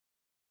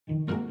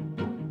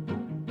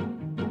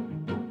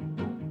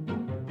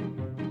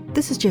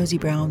This is Josie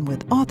Brown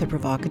with Author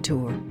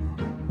Provocateur.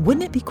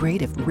 Wouldn't it be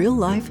great if real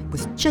life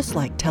was just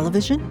like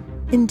television?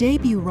 In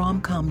debut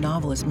rom-com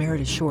novelist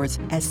Meredith Short's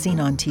As Seen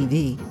on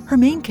TV, her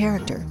main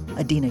character,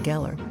 Adina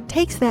Geller,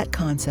 takes that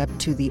concept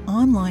to the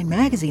online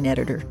magazine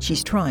editor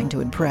she's trying to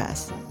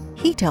impress.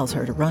 He tells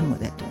her to run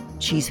with it.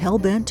 She's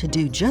hell-bent to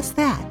do just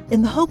that,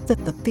 in the hope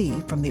that the fee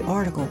from the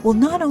article will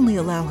not only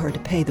allow her to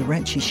pay the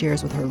rent she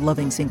shares with her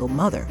loving single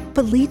mother,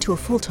 but lead to a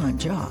full-time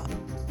job.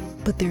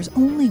 But there's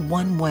only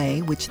one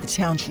way which the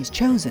town she's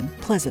chosen,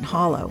 Pleasant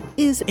Hollow,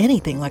 is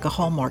anything like a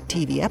Hallmark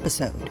TV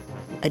episode.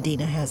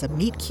 Adina has a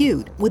meet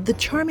cute with the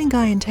charming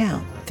guy in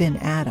town, Finn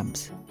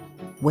Adams.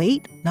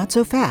 Wait, not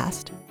so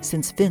fast,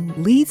 since Finn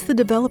leads the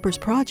developer's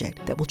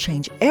project that will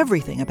change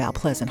everything about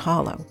Pleasant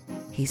Hollow.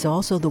 He's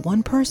also the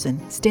one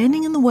person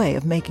standing in the way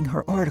of making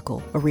her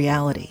article a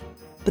reality.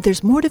 But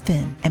there's more to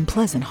Finn and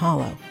Pleasant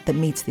Hollow that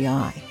meets the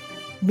eye.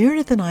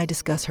 Meredith and I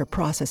discuss her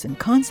process in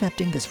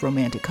concepting this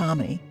romantic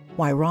comedy,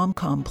 why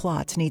rom-com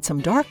plots need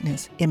some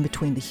darkness in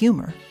between the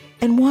humor,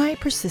 and why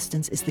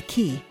persistence is the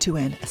key to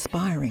an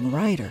aspiring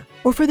writer,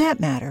 or for that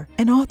matter,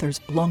 an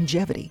author's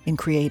longevity in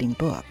creating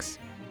books.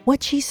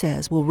 What she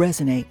says will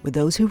resonate with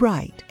those who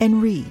write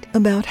and read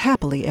about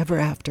happily ever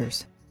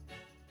afters.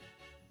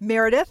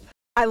 Meredith,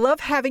 I love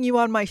having you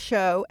on my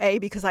show,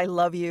 because I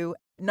love you,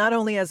 not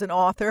only as an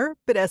author,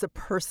 but as a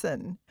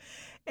person.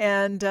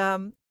 And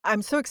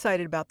I'm so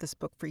excited about this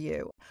book for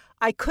you.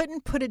 I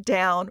couldn't put it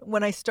down.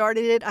 When I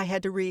started it, I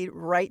had to read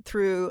right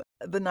through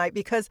the night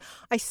because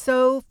I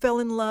so fell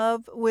in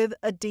love with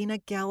Adina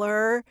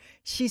Geller.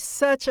 She's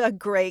such a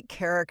great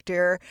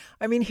character.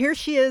 I mean, here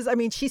she is. I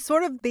mean, she's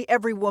sort of the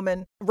every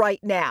woman right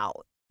now.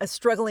 A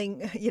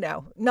struggling,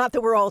 not that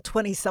we're all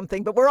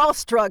 20-something, but we're all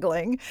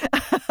struggling.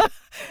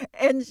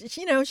 And,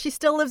 she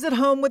still lives at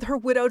home with her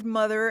widowed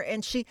mother,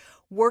 and she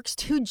works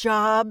two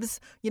jobs,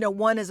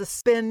 one as a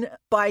spin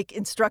bike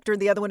instructor,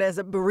 the other one as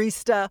a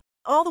barista.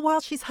 All the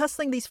while she's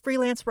hustling these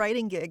freelance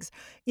writing gigs.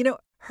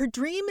 Her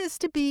dream is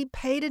to be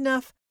paid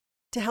enough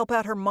to help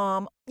out her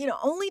mom,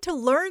 only to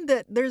learn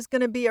that there's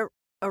going to be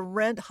a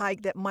rent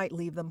hike that might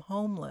leave them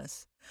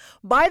homeless.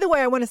 By the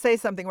way, I want to say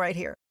something right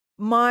here.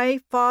 My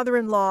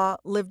father-in-law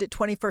lived at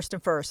 21st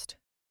and 1st,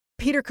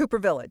 Peter Cooper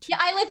Village. Yeah,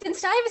 I lived in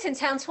Stuyvesant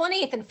Town,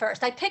 20th and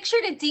 1st. I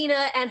pictured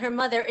Adina and her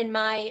mother in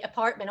my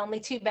apartment,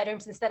 only 2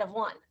 bedrooms instead of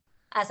 1,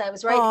 as I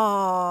was writing.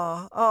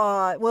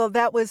 Well,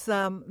 that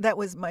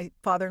was my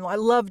father-in-law. I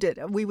loved it.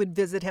 We would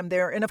visit him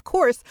there. And of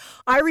course,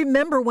 I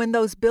remember when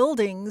those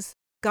buildings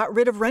got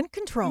rid of rent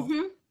control.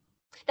 Mm-hmm.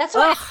 That's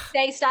why I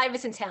say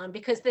Stuyvesant Town,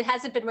 because it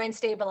hasn't been rent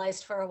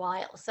stabilized for a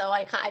while. So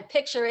I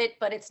picture it,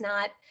 but it's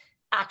not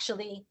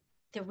actually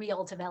the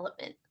real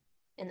development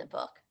in the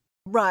book.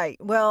 Right.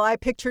 Well, I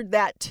pictured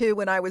that too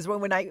when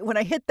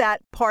I hit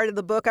that part of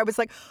the book. I was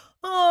like,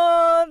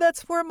 oh,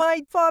 that's where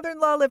my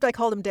father-in-law lived. I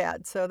called him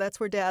Dad, so that's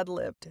where Dad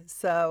lived.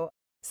 So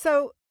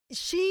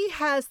she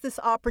has this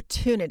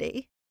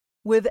opportunity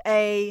with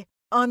a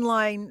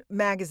online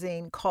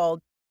magazine called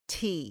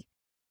T,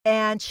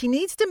 and she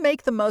needs to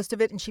make the most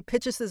of it. And she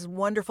pitches this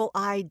wonderful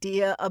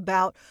idea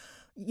about,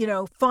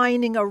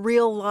 finding a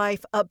real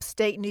life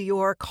upstate New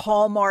York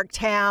Hallmark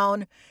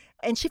town.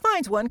 And she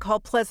finds one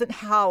called Pleasant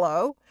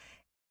Hollow,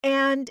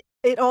 and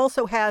it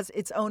also has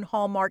its own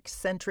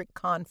Hallmark-centric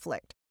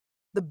conflict.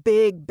 The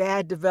big,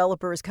 bad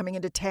developers coming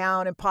into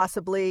town and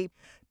possibly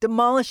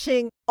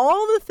demolishing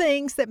all the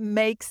things that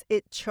makes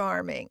it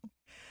charming.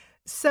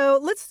 So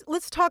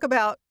let's talk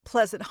about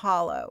Pleasant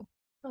Hollow.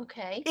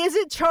 Okay. Is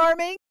it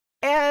charming?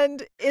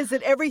 And is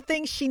it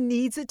everything she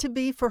needs it to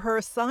be for her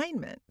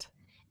assignment?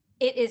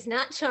 It is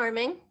not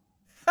charming,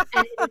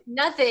 and it is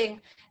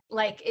nothing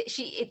like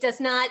it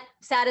does not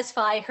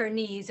satisfy her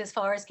needs as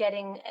far as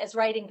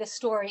writing the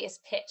story is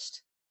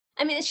pitched.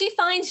 I mean, she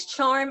finds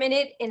charm in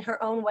it in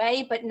her own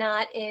way, but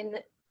not in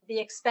the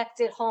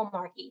expected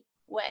Hallmarky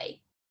way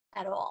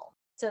at all.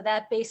 So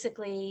that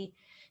basically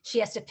she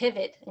has to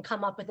pivot and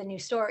come up with a new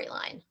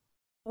storyline.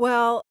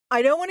 Well,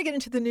 I don't want to get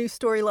into the new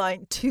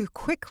storyline too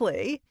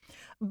quickly,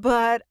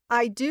 but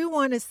I do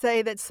want to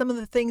say that some of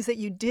the things that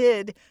you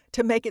did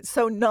to make it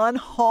so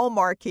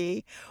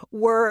non-Hallmarky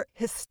were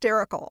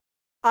hysterical.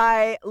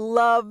 I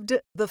loved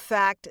the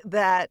fact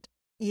that,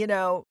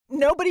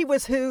 nobody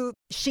was who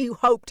she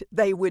hoped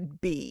they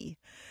would be.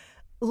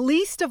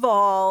 Least of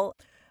all,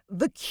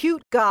 the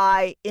cute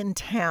guy in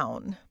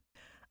town.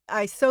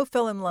 I so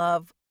fell in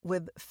love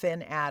with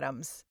Finn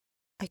Adams.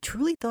 I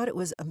truly thought it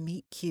was a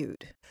meet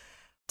cute.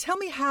 Tell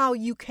me how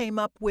you came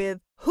up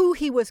with who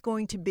he was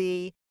going to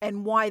be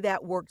and why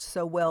that worked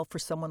so well for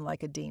someone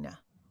like Adina.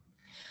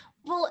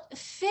 Well,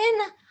 Finn,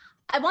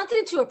 I wanted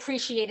him to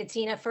appreciate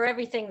Adina for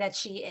everything that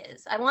she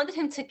is. I wanted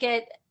him to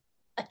get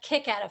a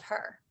kick out of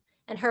her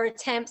and her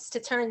attempts to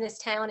turn this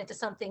town into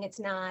something it's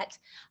not.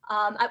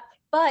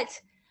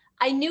 But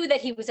I knew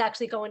that he was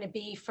actually going to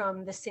be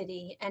from the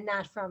city and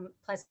not from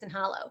Pleasant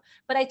Hollow.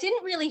 But I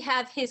didn't really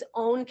have his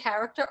own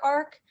character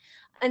arc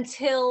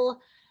until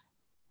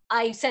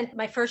I sent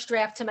my first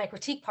draft to my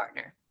critique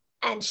partner.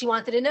 And she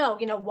wanted to know,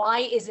 why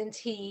isn't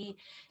he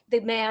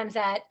the man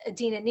that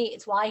Adina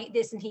needs? Why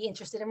isn't he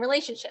interested in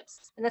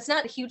relationships? And that's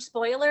not a huge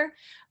spoiler,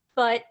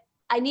 but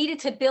I needed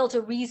to build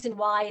a reason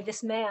why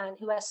this man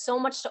who has so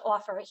much to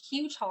offer, a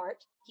huge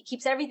heart, he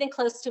keeps everything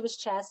close to his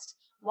chest,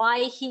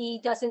 why he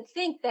doesn't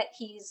think that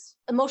he's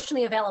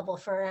emotionally available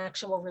for an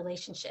actual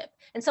relationship.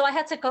 And so I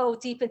had to go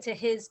deep into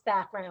his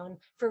background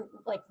for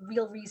like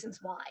real reasons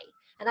why.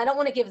 And I don't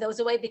want to give those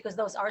away because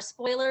those are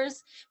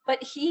spoilers,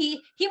 but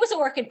he was a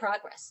work in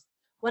progress.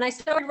 When I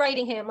started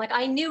writing him, like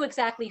I knew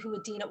exactly who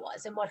Adina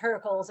was and what her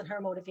goals and her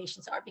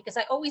motivations are, because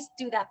I always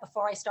do that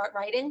before I start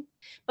writing.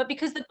 But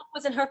because the book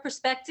was in her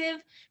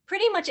perspective,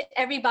 pretty much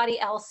everybody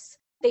else,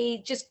 they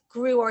just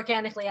grew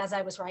organically as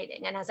I was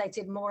writing. And as I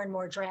did more and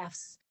more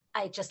drafts,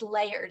 I just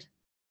layered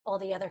all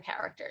the other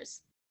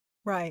characters.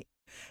 Right.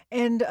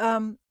 And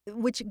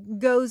which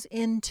goes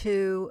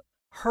into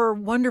her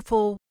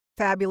wonderful,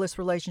 fabulous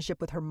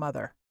relationship with her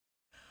mother.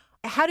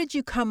 How did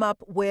you come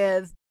up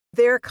with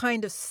their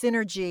kind of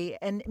synergy?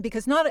 And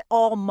because not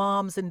all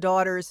moms and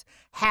daughters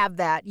have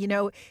that,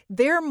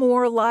 they're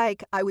more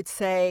like, I would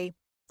say,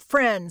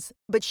 friends,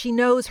 but she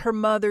knows her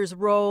mother's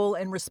role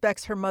and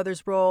respects her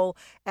mother's role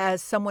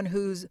as someone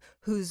whose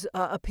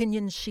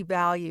opinions she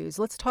values.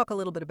 Let's talk a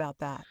little bit about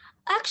that.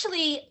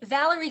 Actually,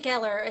 Valerie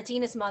Geller,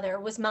 Adina's mother,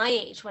 was my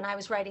age when I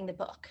was writing the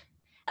book.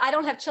 I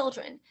don't have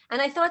children.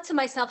 And I thought to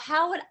myself,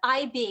 how would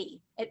I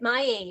be at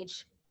my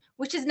age,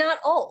 which is not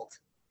old?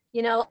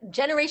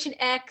 Generation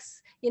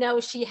X,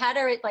 she had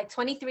her at like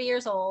 23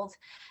 years old.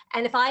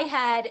 And if I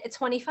had a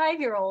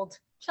 25-year-old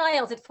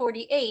child at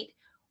 48,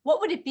 what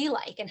would it be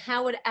like? And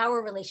how would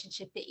our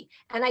relationship be?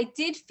 And I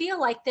did feel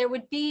like there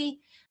would be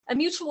a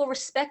mutual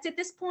respect at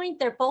this point.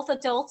 They're both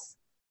adults.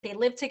 They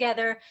live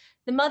together.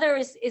 The mother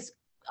is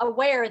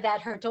aware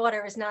that her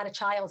daughter is not a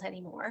child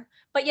anymore,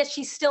 but yet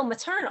she's still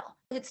maternal.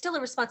 It's still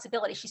a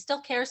responsibility. She still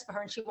cares for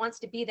her and she wants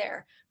to be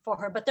there for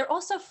her, but they're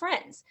also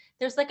friends.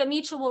 There's like a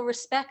mutual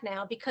respect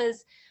now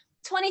because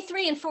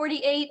 23 and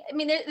 48, I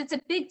mean, it's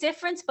a big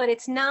difference, but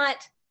it's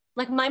not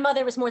like my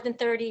mother was more than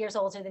 30 years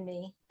older than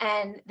me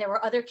and there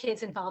were other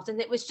kids involved. And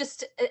it was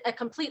just a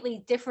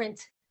completely different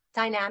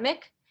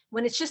dynamic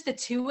when it's just the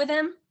two of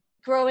them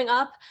growing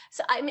up.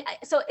 So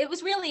it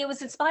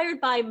was inspired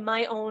by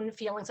my own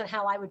feelings on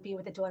how I would be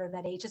with a daughter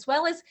that age, as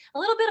well as a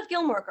little bit of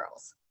Gilmore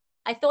Girls.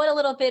 I thought a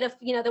little bit of,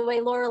 the way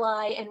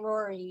Lorelai and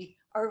Rory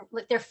are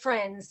like their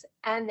friends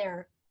and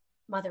their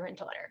mother and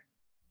daughter.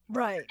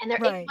 Right. And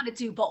they're able to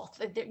do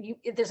both.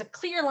 There's a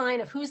clear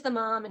line of who's the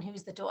mom and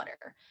who's the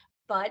daughter,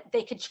 but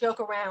they could joke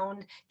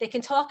around. They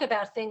can talk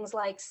about things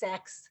like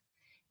sex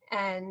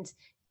and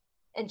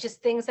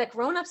just things that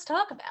grown-ups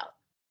talk about.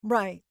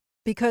 Right.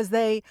 Because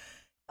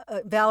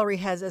Valerie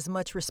has as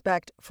much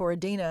respect for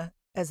Adina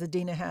as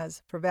Adina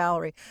has for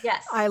Valerie.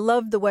 Yes. I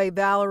love the way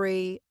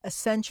Valerie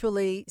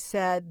essentially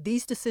said,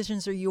 these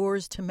decisions are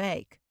yours to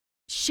make.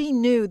 She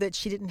knew that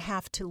she didn't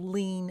have to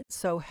lean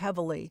so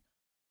heavily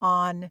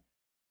on,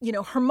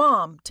 her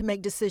mom to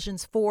make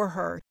decisions for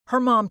her. Her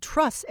mom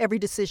trusts every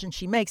decision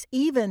she makes,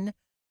 even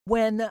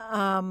when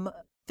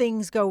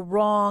things go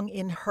wrong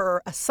in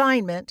her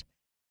assignment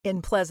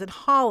in Pleasant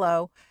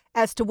Hollow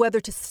as to whether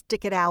to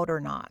stick it out or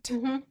not.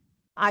 Mm-hmm.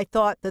 I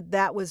thought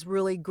that was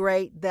really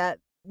great that,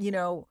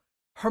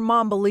 her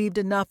mom believed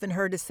enough in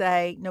her to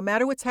say, no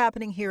matter what's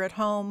happening here at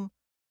home,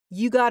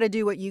 you got to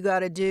do what you got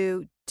to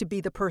do to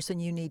be the person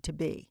you need to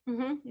be.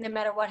 Mm-hmm. No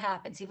matter what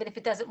happens, even if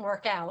it doesn't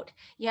work out,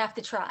 you have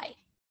to try.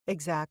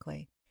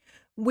 Exactly.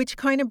 Which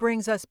kind of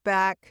brings us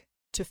back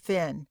to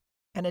Finn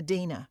and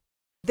Adina.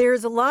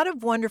 There's a lot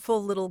of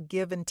wonderful little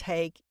give and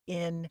take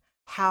in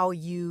how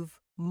you've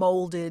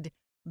molded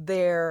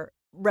their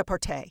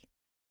repartee.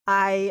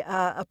 I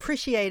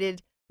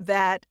appreciated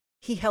that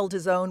he held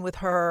his own with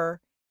her.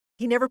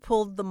 He never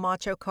pulled the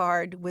macho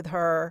card with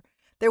her.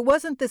 There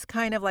wasn't this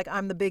kind of like,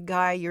 I'm the big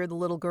guy, you're the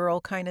little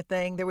girl kind of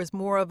thing. There was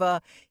more of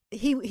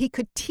he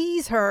could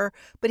tease her,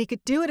 but he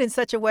could do it in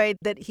such a way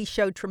that he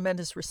showed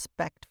tremendous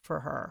respect for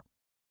her.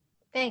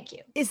 Thank you.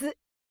 Is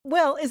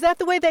that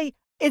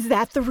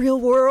the real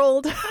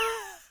world?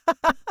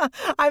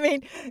 I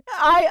mean,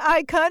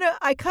 I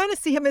kind of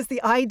see him as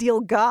the ideal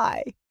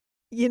guy.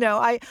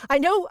 I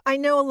know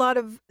a lot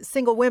of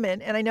single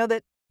women, and I know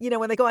that,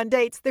 when they go on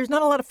dates, there's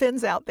not a lot of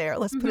Finns out there.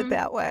 Let's put it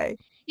that way.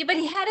 Yeah, but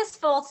he had his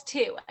faults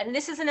too. And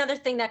this is another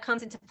thing that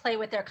comes into play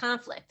with their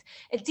conflict.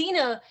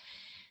 Adina,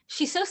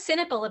 she's so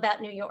cynical about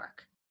New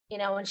York,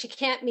 and she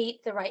can't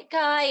meet the right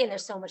guy and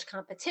there's so much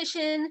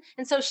competition.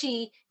 And so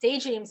she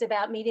daydreams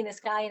about meeting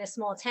this guy in a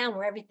small town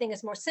where everything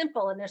is more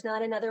simple and there's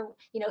not another,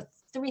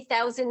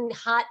 3,000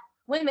 hot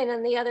women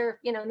in the other,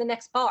 in the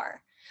next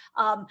bar.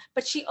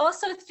 But she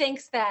also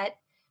thinks that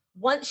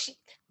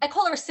I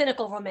call her a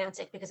cynical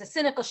romantic because as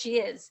cynical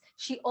she is,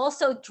 she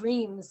also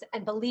dreams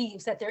and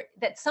believes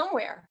that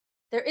somewhere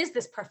there is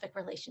this perfect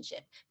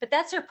relationship. But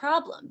that's her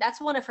problem. That's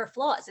one of her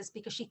flaws, is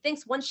because she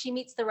thinks once she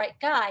meets the right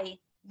guy,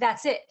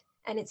 that's it.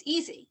 And it's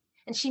easy.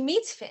 And she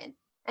meets Finn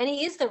and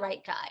he is the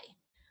right guy.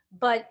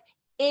 But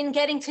in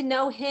getting to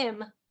know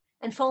him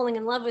and falling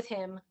in love with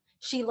him,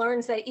 she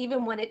learns that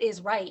even when it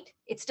is right,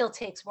 it still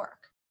takes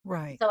work.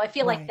 Right. So I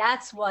feel like Right.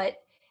 that's what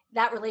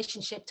that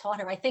relationship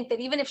taught her. I think that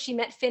even if she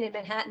met Finn in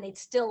Manhattan, they'd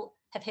still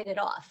have hit it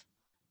off,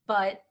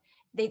 but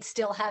they'd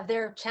still have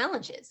their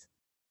challenges.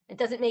 It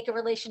doesn't make a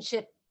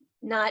relationship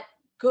not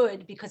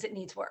good because it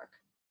needs work.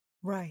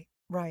 Right.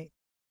 Right.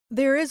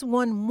 There is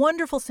one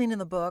wonderful scene in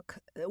the book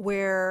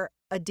where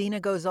Adina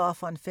goes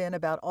off on Finn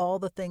about all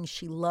the things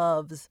she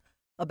loves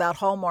about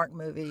Hallmark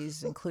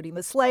movies, including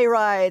the sleigh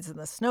rides and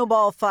the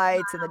snowball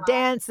fights and the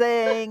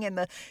dancing and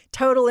the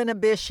total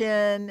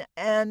inhibition.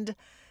 And,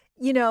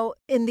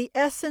 in the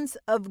essence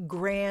of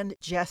grand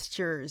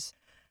gestures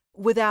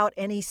without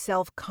any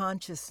self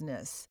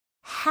consciousness,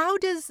 how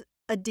does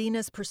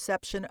Adina's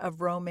perception of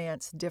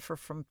romance differ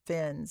from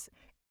Finn's?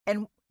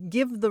 And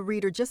give the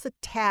reader just a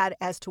tad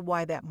as to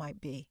why that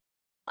might be.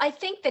 I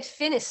think that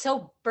Finn is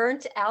so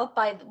burnt out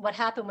by what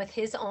happened with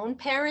his own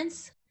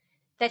parents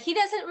that he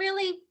doesn't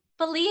really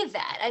believe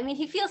that. I mean,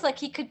 he feels like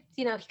he could,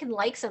 he can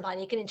like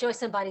somebody, he can enjoy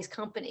somebody's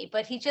company,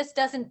 but he just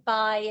doesn't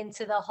buy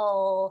into the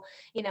whole,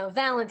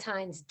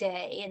 Valentine's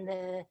Day and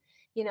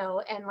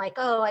and like,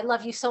 oh, I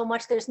love you so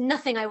much. There's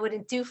nothing I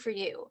wouldn't do for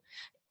you.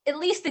 At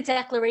least the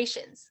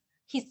declarations.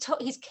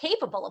 He's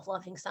capable of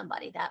loving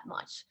somebody that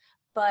much,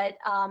 but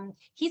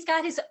he's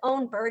got his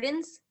own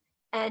burdens,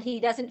 and he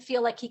doesn't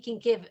feel like he can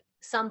give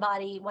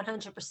somebody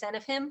 100%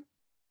 of him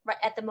right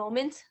at the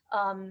moment.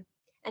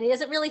 And he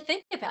doesn't really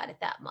think about it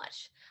that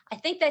much. I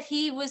think that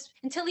he was,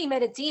 until he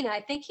met Adina,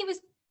 I think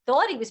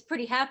thought he was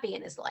pretty happy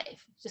in his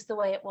life, just the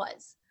way it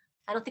was.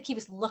 I don't think he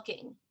was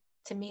looking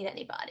to meet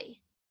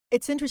anybody.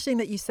 It's interesting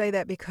that you say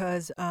that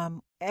because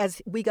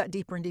as we got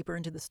deeper and deeper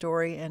into the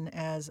story, and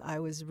as I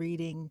was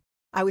reading,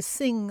 I was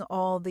seeing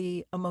all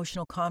the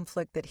emotional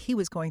conflict that he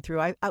was going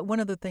through. One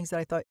of the things that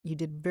I thought you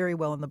did very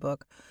well in the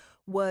book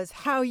was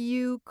how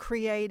you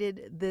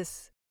created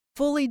this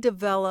fully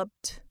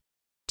developed,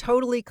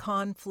 totally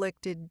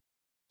conflicted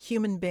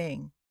human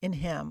being in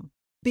him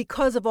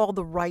because of all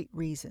the right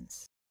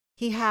reasons.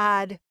 He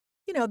had,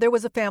 there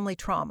was a family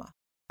trauma.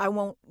 I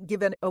won't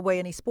give away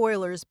any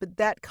spoilers, but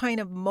that kind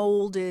of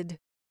molded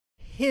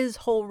his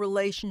whole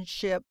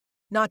relationship,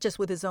 not just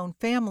with his own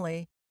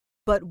family,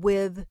 but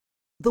with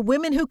the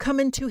women who come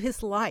into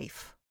his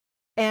life.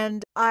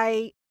 And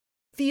I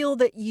feel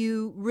that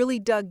you really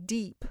dug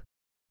deep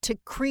to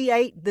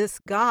create this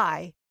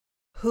guy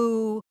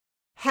who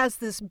has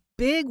this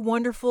big,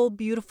 wonderful,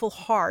 beautiful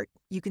heart.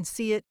 You can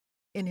see it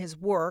in his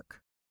work,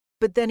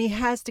 but then he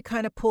has to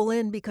kind of pull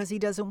in because he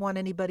doesn't want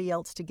anybody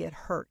else to get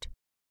hurt.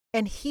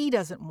 And he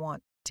doesn't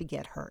want to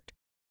get hurt.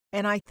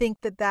 And I think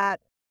that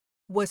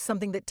was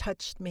something that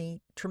touched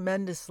me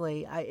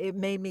tremendously. It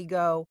made me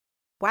go,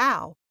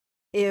 wow,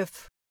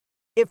 if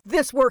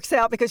this works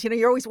out, because,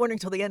 you're always wondering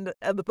till the end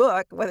of the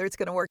book whether it's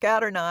going to work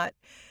out or not.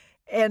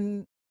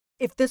 And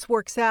if this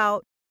works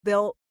out,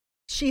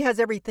 she has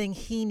everything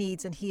he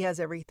needs and he has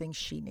everything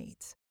she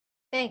needs.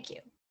 Thank you.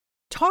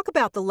 Talk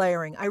about the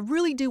layering. I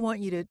really do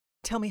want you to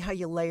tell me how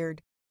you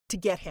layered to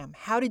get him.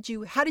 How did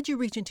you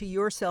reach into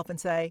yourself and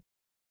say,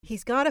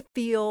 he's got to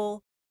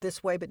feel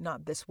this way, but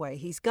not this way.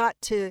 He's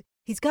got to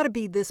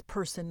be this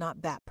person,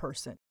 not that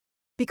person.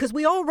 Because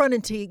we all run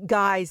into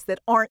guys that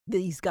aren't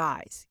these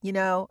guys,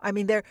 I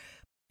mean,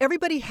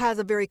 everybody has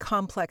a very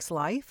complex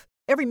life.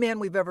 Every man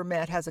we've ever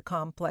met has a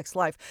complex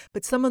life,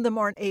 but some of them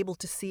aren't able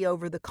to see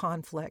over the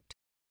conflict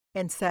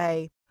and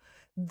say,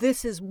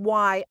 this is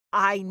why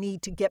I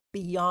need to get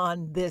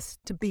beyond this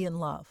to be in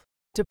love,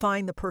 to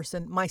find the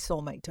person, my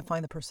soulmate, to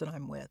find the person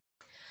I'm with.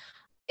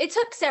 It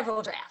took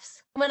several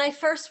drafts. When I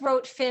first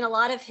wrote Finn, a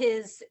lot of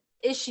his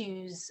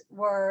issues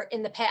were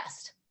in the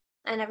past.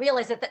 And I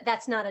realized that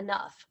that's not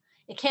enough.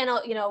 It can't,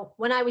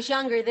 when I was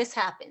younger, this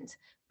happened.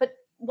 But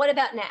what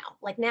about now?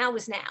 Like, now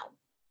is now,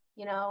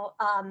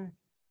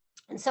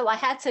 and so I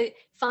had to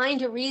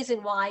find a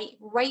reason why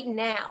right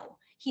now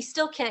he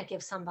still can't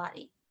give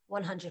somebody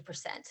 100%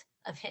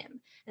 of him.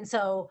 And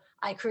so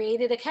I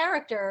created a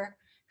character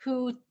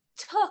who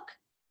took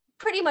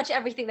pretty much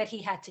everything that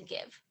he had to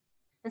give,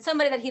 and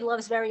somebody that he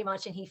loves very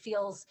much and he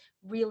feels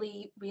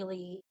really,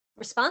 really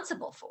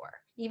responsible for,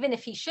 even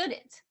if he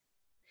shouldn't.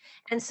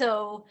 And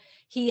so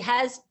he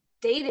has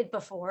dated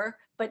before,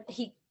 but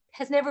he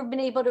has never been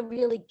able to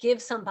really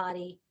give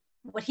somebody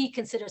what he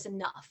considers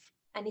enough.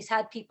 And he's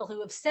had people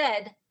who have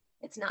said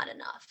it's not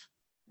enough.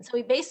 And so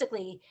he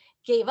basically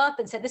gave up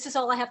and said, this is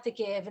all I have to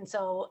give. And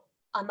so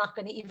I'm not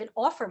going to even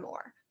offer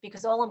more,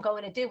 because all I'm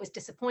going to do is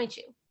disappoint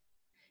you.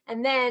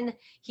 And then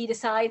he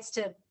decides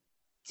to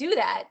do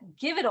that,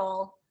 give it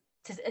all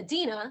to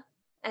Adina,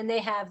 and they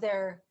have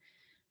their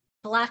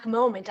black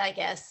moment, I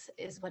guess,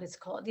 is what it's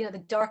called.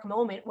 The dark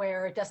moment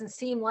where it doesn't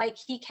seem like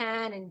he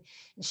can, and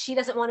she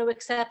doesn't want to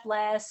accept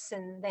less,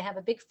 and they have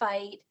a big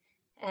fight.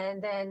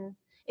 And then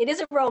it is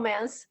a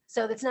romance,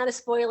 so that's not a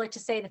spoiler to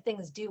say that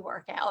things do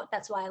work out.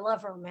 That's why I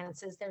love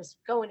romances. There's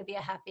going to be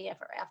a happy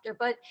ever after,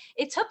 but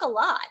it took a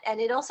lot. And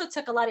it also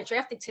took a lot of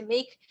drafting to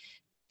make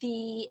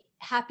the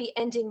happy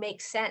ending make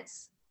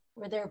sense,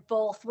 where they're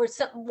both,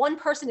 one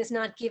person is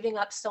not giving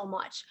up so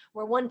much,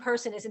 where one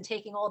person isn't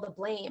taking all the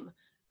blame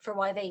for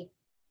why they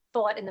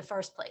thought in the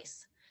first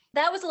place.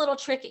 That was a little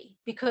tricky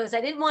because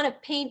I didn't want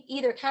to paint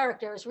either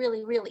character as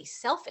really, really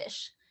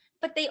selfish,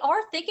 but they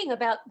are thinking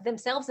about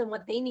themselves and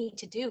what they need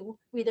to do,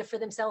 either for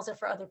themselves or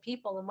for other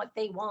people and what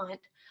they want.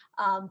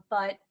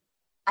 But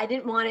I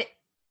didn't want it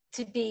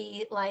to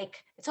be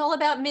like, it's all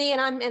about me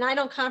and I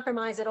don't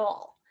compromise at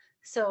all.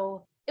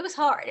 So it was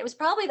hard. It was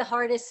probably the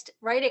hardest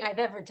writing I've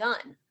ever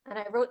done. And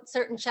I wrote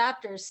certain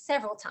chapters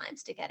several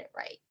times to get it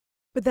right.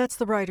 But that's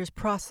the writer's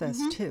process,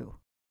 Mhm. too.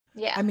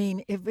 Yeah. I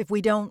mean, if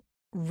we don't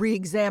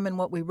re-examine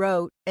what we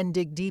wrote and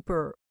dig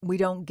deeper, we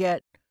don't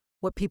get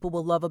what people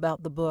will love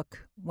about the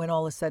book when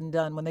all is said and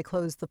done, when they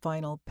close the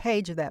final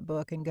page of that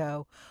book and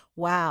go,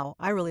 wow,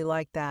 I really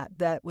like that.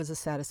 That was a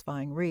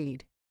satisfying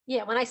read.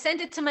 Yeah, when I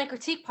sent it to my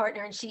critique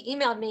partner and she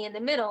emailed me in the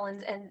middle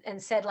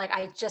and said, like,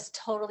 I just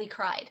totally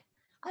cried.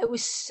 I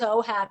was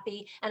so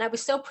happy and I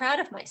was so proud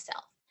of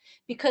myself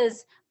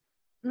because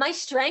my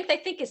strength, I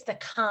think, is the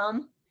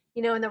calm,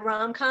 in the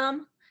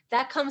rom-com.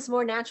 That comes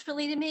more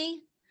naturally to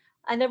me.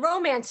 And the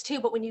romance too,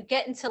 but when you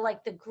get into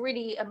like the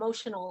gritty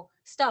emotional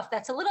stuff,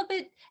 that's a little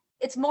bit,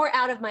 it's more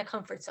out of my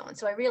comfort zone.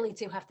 So I really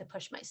do have to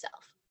push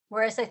myself.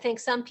 Whereas I think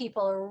some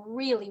people are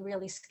really,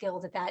 really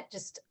skilled at that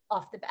just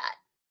off the bat.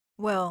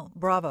 Well,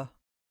 bravo.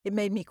 It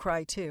made me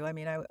cry too. I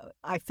mean,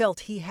 I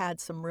felt he had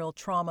some real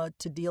trauma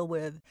to deal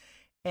with.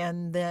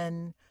 And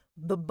then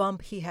the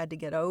bump he had to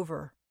get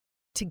over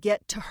to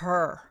get to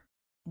her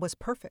was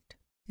perfect.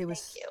 It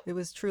was Thank you. it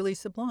was truly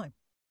sublime.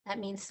 That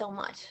means so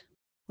much.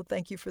 Well,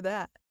 thank you for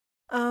that.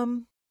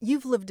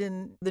 You've lived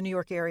in the New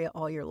York area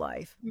all your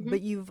life, Mhm.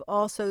 but you've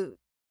also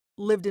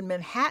lived in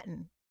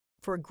Manhattan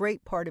for a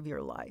great part of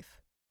your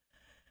life.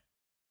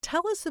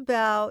 Tell us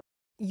about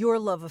your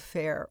love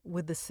affair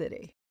with the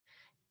city.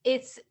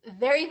 It's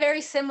very,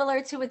 very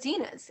similar to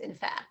Adina's, in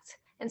fact.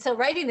 And so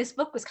writing this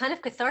book was kind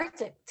of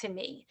cathartic to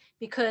me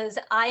because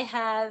I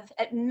have,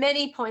 at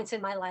many points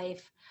in my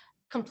life,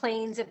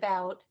 complained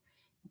about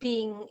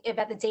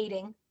the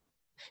dating.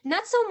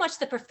 Not so much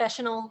the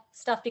professional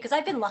stuff, because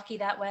I've been lucky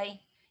that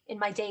way in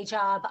my day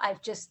job.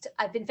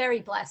 I've been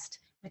very blessed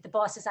with the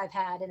bosses I've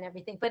had and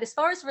everything. But as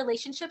far as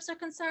relationships are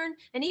concerned,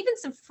 and even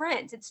some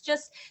friends, it's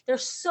just,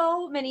 there's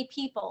so many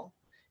people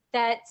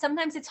that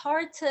sometimes it's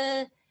hard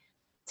to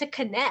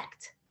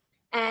connect.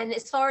 And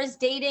as far as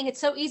dating,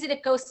 it's so easy to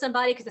ghost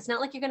somebody because it's not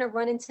like you're going to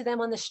run into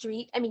them on the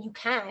street. I mean, you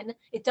can,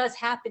 it does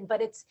happen,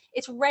 but it's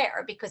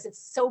rare because it's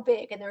so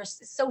big and there's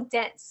so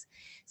dense.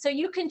 So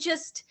you can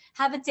just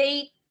have a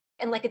date,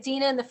 and like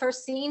Adina in the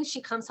first scene,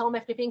 she comes home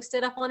after being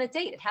stood up on a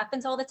date. It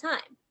happens all the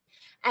time.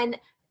 And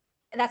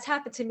that's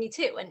happened to me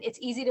too. And it's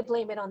easy to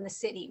blame it on the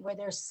city where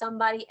there's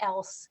somebody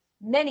else,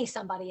 many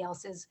somebody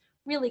else's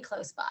really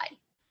close by.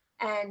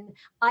 And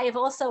I have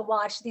also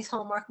watched these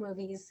Hallmark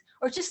movies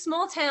or just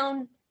small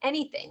town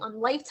anything on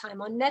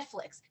Lifetime, on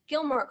Netflix,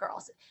 Gilmore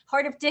Girls,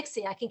 Heart of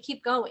Dixie. I can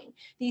keep going.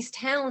 These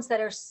towns that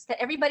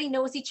everybody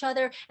knows each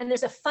other, and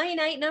there's a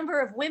finite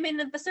number of women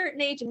of a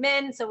certain age and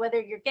men. So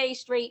whether you're gay,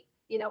 straight,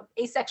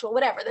 asexual,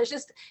 whatever, there's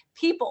just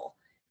people,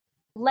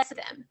 less of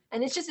them.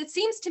 And it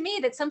seems to me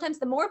that sometimes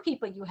the more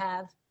people you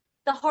have,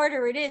 the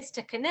harder it is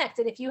to connect.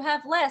 And if you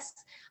have less,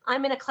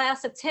 I'm in a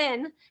class of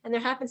 10 and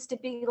there happens to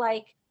be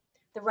like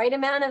the right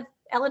amount of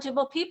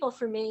eligible people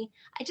for me,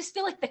 I just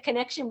feel like the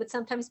connection would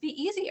sometimes be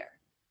easier.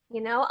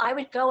 I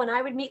would go and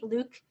I would meet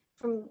Luke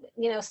from,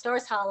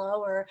 Stars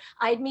Hollow, or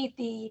I'd meet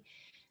the,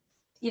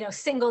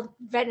 single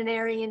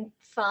veterinarian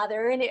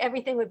father, and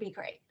everything would be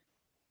great.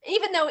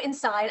 Even though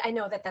inside I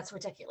know that that's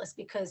ridiculous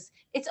because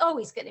it's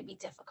always going to be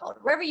difficult.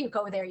 Wherever you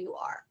go, there you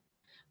are.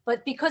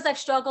 But because I've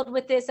struggled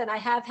with this and I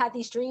have had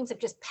these dreams of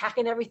just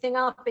packing everything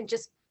up and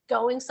just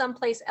going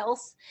someplace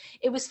else,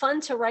 it was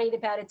fun to write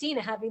about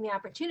Adina having the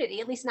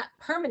opportunity, at least not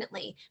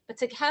permanently, but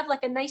to have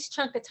like a nice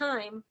chunk of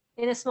time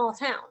in a small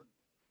town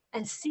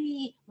and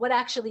see what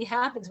actually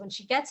happens when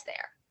she gets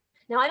there.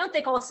 Now, I don't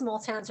think all small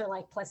towns are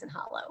like Pleasant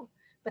Hollow,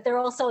 but they're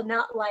also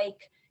not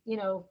like,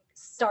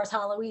 Stars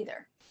Hollow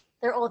either.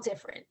 They're all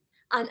different.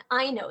 And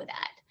I know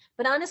that.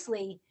 But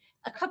honestly,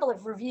 a couple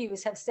of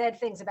reviews have said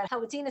things about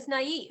how Adina's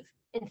naive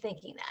in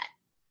thinking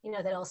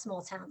that, that all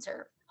small towns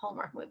are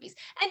Hallmark movies.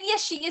 And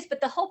yes, she is,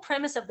 but the whole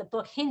premise of the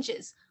book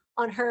hinges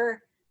on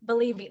her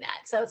believing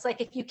that. So it's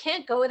like, if you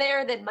can't go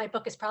there, then my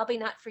book is probably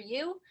not for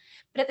you.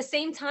 But at the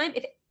same time,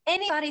 if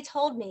anybody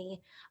told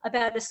me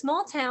about a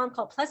small town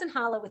called Pleasant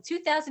Hollow with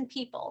 2,000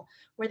 people,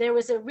 where there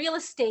was a real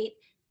estate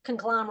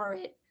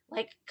conglomerate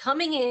like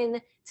coming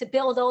in to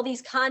build all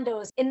these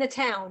condos in the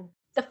town,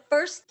 the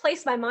first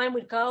place my mind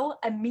would go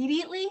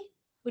immediately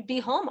would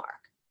be Hallmark.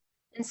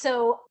 And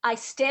so I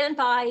stand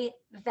by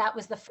that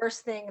was the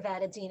first thing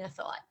that Adina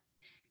thought.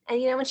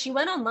 And, when she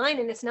went online,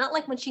 and it's not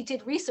like when she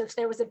did research,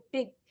 there was a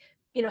big,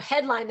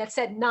 headline that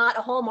said not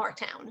a Hallmark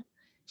town.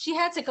 She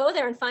had to go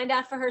there and find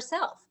out for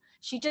herself.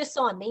 She just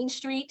saw Main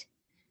Street,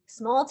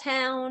 small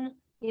town,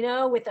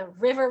 with a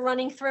river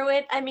running through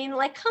it. I mean,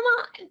 like, come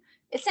on.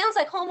 It sounds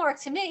like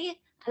Hallmark to me.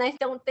 And I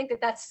don't think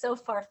that that's so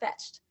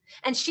far-fetched.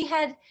 And she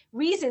had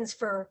reasons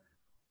for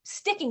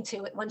sticking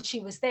to it when she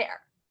was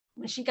there.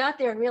 When she got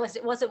there and realized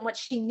it wasn't what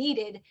she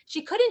needed,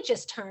 she couldn't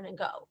just turn and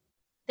go.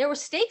 There were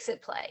stakes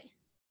at play.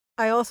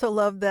 I also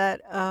love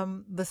that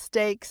the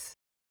stakes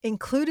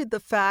included the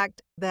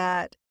fact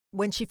that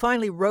when she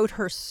finally wrote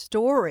her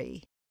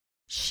story,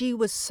 she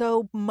was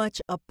so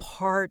much a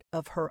part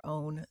of her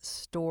own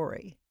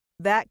story.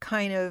 That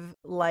kind of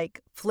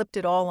like flipped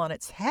it all on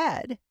its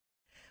head.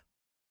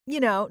 You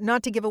know,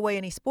 not to give away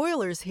any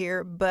spoilers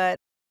here, but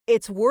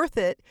it's worth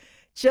it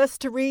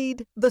just to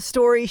read the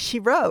story she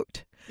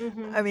wrote.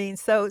 Mm-hmm. I mean,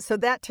 so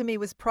that to me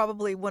was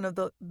probably one of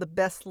the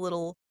best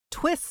little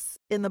twists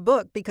in the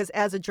book, because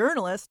as a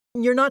journalist,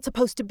 you're not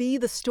supposed to be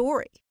the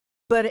story.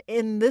 But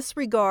in this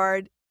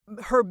regard,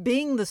 her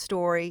being the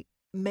story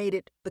made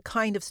it the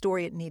kind of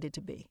story it needed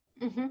to be.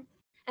 Mm-hmm.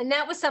 And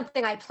that was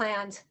something I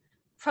planned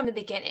from the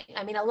beginning.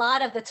 I mean, a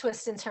lot of the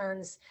twists and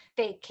turns,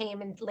 they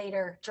came in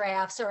later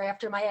drafts or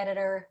after my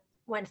editor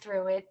went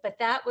through it. But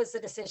that was the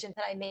decision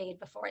that I made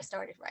before I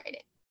started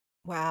writing.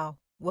 Wow.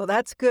 Well,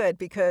 that's good,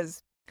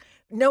 because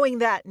knowing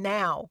that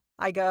now,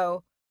 I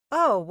go,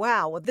 oh,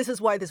 wow, well, this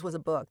is why this was a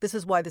book. This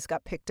is why this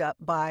got picked up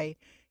by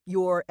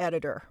your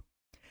editor.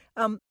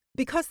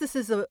 Because this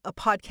is a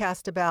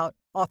podcast about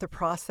author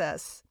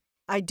process,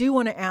 I do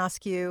want to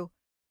ask you,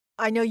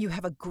 I know you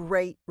have a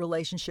great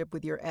relationship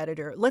with your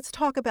editor. Let's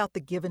talk about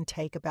the give and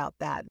take about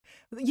that.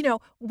 You know,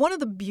 one of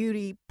the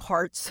beauty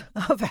parts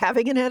of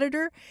having an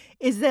editor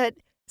is that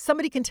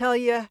somebody can tell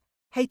you,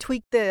 hey,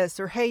 tweak this,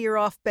 or hey, you're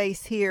off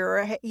base here,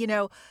 or, hey, you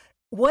know,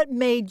 what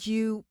made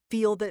you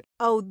feel that,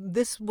 oh,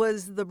 this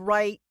was the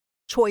right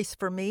choice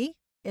for me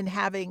in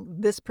having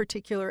this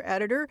particular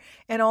editor?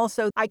 And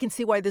also, I can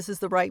see why this is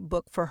the right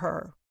book for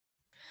her.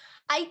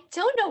 I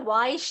don't know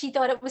why she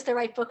thought it was the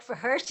right book for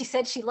her. She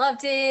said she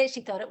loved it.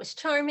 She thought it was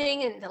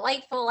charming and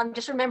delightful. I'm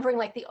just remembering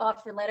like the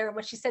offer letter and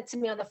what she said to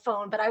me on the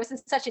phone, but I was in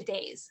such a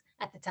daze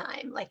at the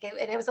time,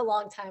 and it was a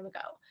long time ago.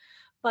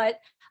 But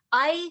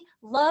I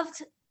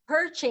loved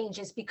her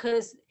changes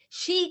because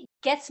she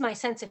gets my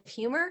sense of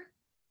humor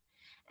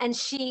and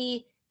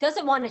she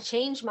doesn't want to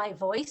change my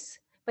voice,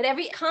 but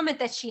every comment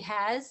that she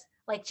has,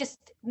 like,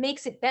 just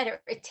makes it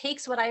better. It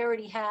takes what I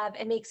already have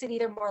and makes it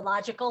either more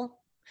logical.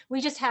 We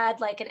just had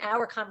like an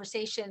hour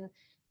conversation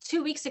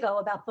 2 weeks ago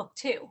about book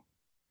 2.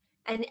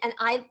 And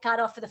I got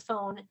off of the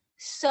phone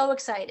so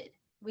excited.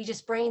 We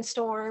just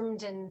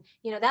brainstormed, and,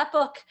 you know, that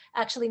book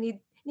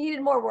actually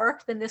needed more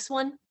work than this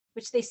one,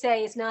 which they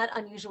say is not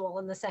unusual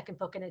in the second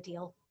book in a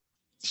deal.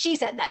 She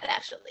said that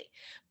actually,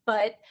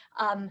 but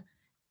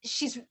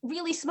she's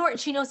really smart and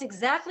she knows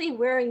exactly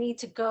where I need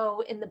to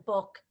go in the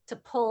book to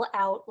pull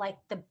out like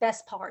the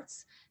best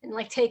parts and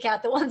like take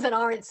out the ones that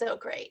aren't so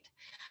great.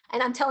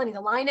 And I'm telling you,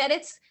 the line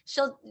edits,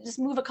 she'll just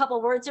move a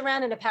couple words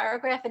around in a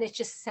paragraph and it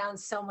just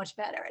sounds so much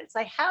better. It's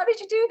like, how did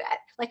you do that?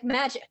 Like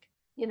magic,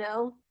 you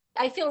know?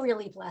 I feel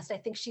really blessed. I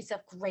think she's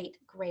a great,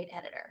 great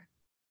editor.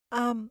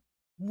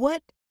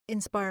 What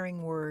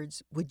inspiring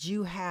words would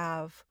you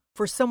have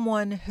for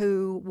someone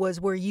who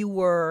was where you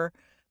were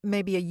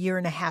maybe a year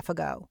and a half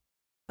ago?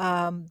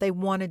 They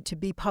wanted to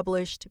be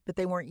published, but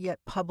they weren't yet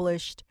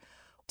published.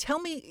 Tell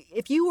me,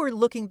 if you were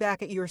looking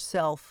back at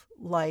yourself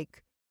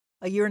like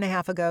a year and a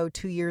half ago,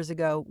 2 years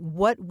ago,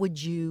 what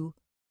would you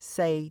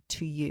say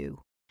to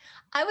you?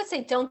 I would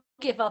say don't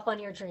give up on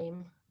your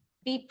dream.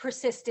 Be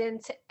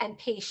persistent and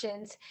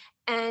patient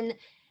and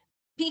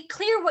be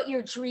clear what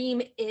your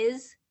dream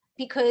is,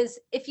 because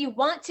if you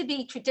want to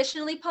be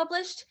traditionally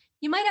published,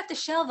 you might have to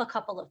shelve a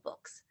couple of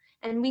books.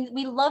 And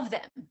we love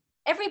them.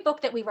 Every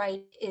book that we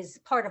write is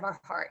part of our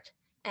heart,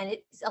 and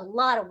it's a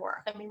lot of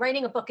work. I mean,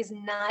 writing a book is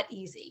not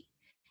easy.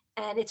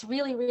 And it's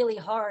really, really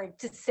hard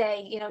to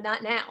say, you know,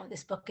 not now.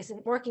 This book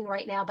isn't working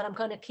right now, but I'm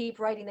going to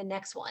keep writing the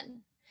next one.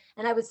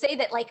 And I would say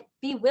that, like,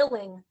 be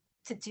willing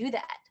to do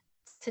that,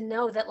 to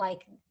know that,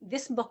 like,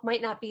 this book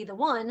might not be the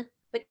one,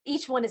 but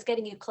each one is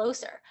getting you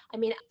closer. I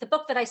mean, the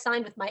book that I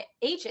signed with my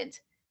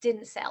agent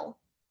didn't sell.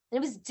 And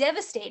it was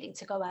devastating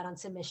to go out on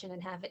submission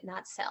and have it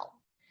not sell.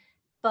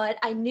 But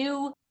I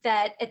knew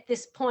that at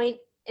this point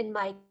in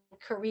my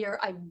career,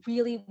 I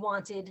really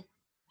wanted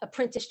a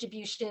print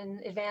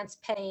distribution, advance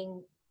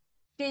paying,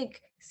 big,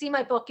 see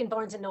my book in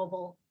Barnes &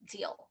 Noble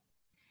deal.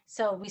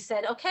 So we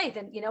said, okay,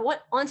 then you know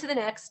what? On to the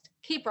next,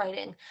 keep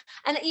writing.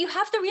 And you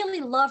have to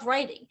really love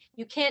writing.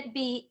 You can't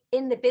be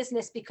in the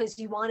business because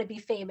you want to be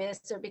famous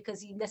or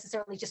because you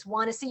necessarily just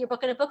want to see your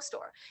book in a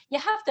bookstore. You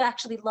have to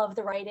actually love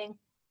the writing,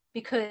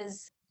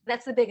 because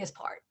that's the biggest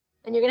part.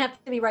 And you're going to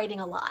have to be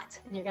writing a lot,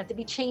 and you're going to have to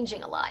be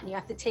changing a lot, and you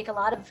have to take a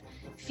lot of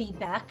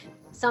feedback,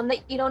 some that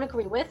you don't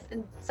agree with,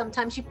 and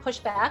sometimes you push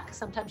back,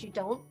 sometimes you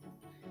don't.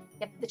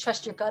 You have to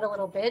trust your gut a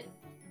little bit.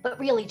 But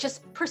really,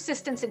 just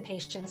persistence and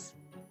patience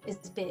is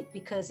big,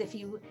 because if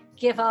you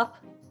give up,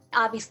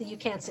 obviously you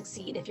can't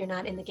succeed if you're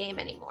not in the game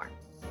anymore.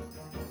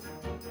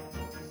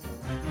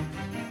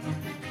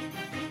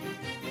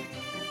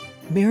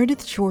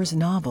 Meredith Shore's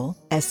novel,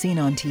 As Seen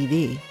on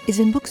TV, is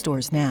in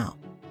bookstores now.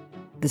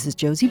 This is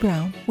Josie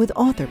Brown with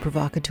Author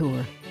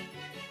Provocateur.